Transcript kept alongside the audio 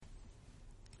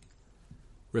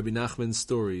Rebbe Nachman's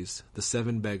stories, the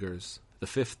 7 beggars, the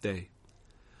 5th day.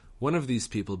 One of these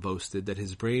people boasted that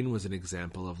his brain was an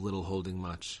example of little holding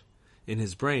much. In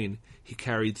his brain, he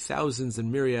carried thousands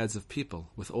and myriads of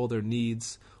people, with all their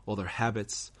needs, all their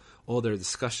habits, all their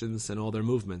discussions, and all their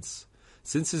movements.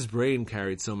 Since his brain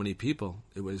carried so many people,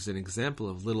 it was an example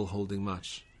of little holding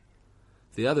much.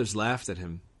 The others laughed at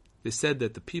him. They said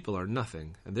that the people are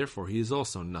nothing, and therefore he is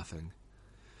also nothing.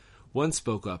 One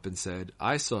spoke up and said,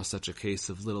 I saw such a case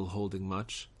of little holding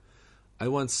much. I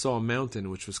once saw a mountain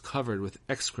which was covered with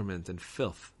excrement and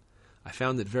filth. I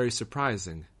found it very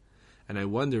surprising, and I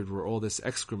wondered where all this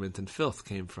excrement and filth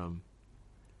came from.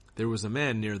 There was a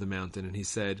man near the mountain, and he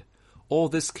said, All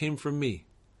this came from me.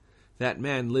 That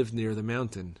man lived near the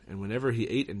mountain, and whenever he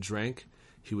ate and drank,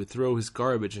 he would throw his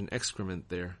garbage and excrement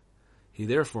there. He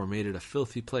therefore made it a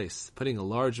filthy place, putting a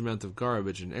large amount of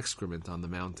garbage and excrement on the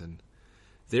mountain.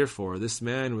 Therefore, this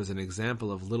man was an example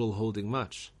of little holding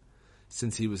much,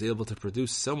 since he was able to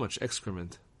produce so much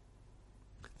excrement.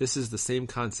 This is the same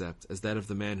concept as that of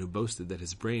the man who boasted that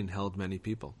his brain held many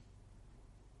people.